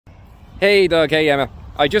Hey Doug, hey Emma.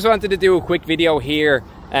 I just wanted to do a quick video here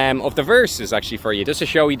of the Versys actually for you, just to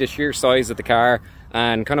show you the sheer size of the car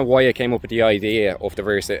and kind of why I came up with the idea of the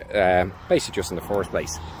Versa, basically just in the first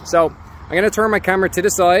place. So I'm going to turn my camera to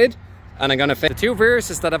the side and I'm going to fit the two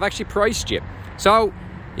Versys that I've actually priced you. So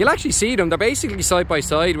you'll actually see them, they're basically side by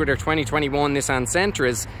side with their 2021 Nissan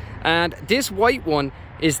Sentras, and this white one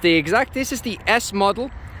is this is the S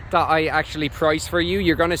model that I actually priced for you.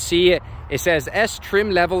 You're going to see it. It says S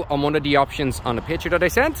trim level on one of the options on the picture that I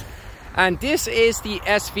sent. And this is the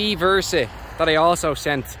SV Versa that I also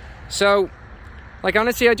sent. So, like,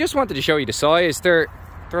 honestly, I just wanted to show you the size. They're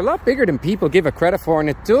a lot bigger than people give it credit for, and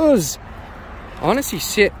it does honestly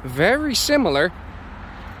sit very similar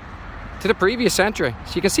to the previous Sentra.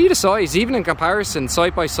 So you can see the size, even in comparison,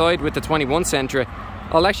 side by side with the 21 Sentra.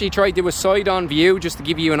 I'll actually try to do a side-on view just to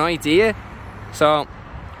give you an idea. So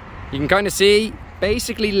you can kind of see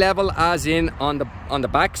basically level as in on the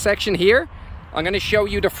back section here. I'm going to show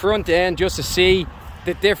you the front end just to see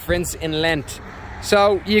the difference in length.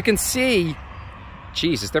 So you can see,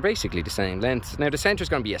 Jesus, they're basically the same length. Now the Sentra's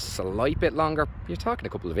going to be a slight bit longer. You're talking a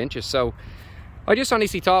couple of inches. So I just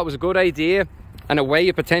honestly thought it was a good idea and a way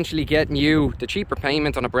of potentially getting you the cheaper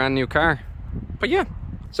payment on a brand new car. But yeah,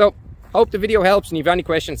 so hope the video helps, and if you have any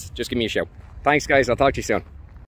questions, just give me a shout. Thanks guys, I'll talk to you soon.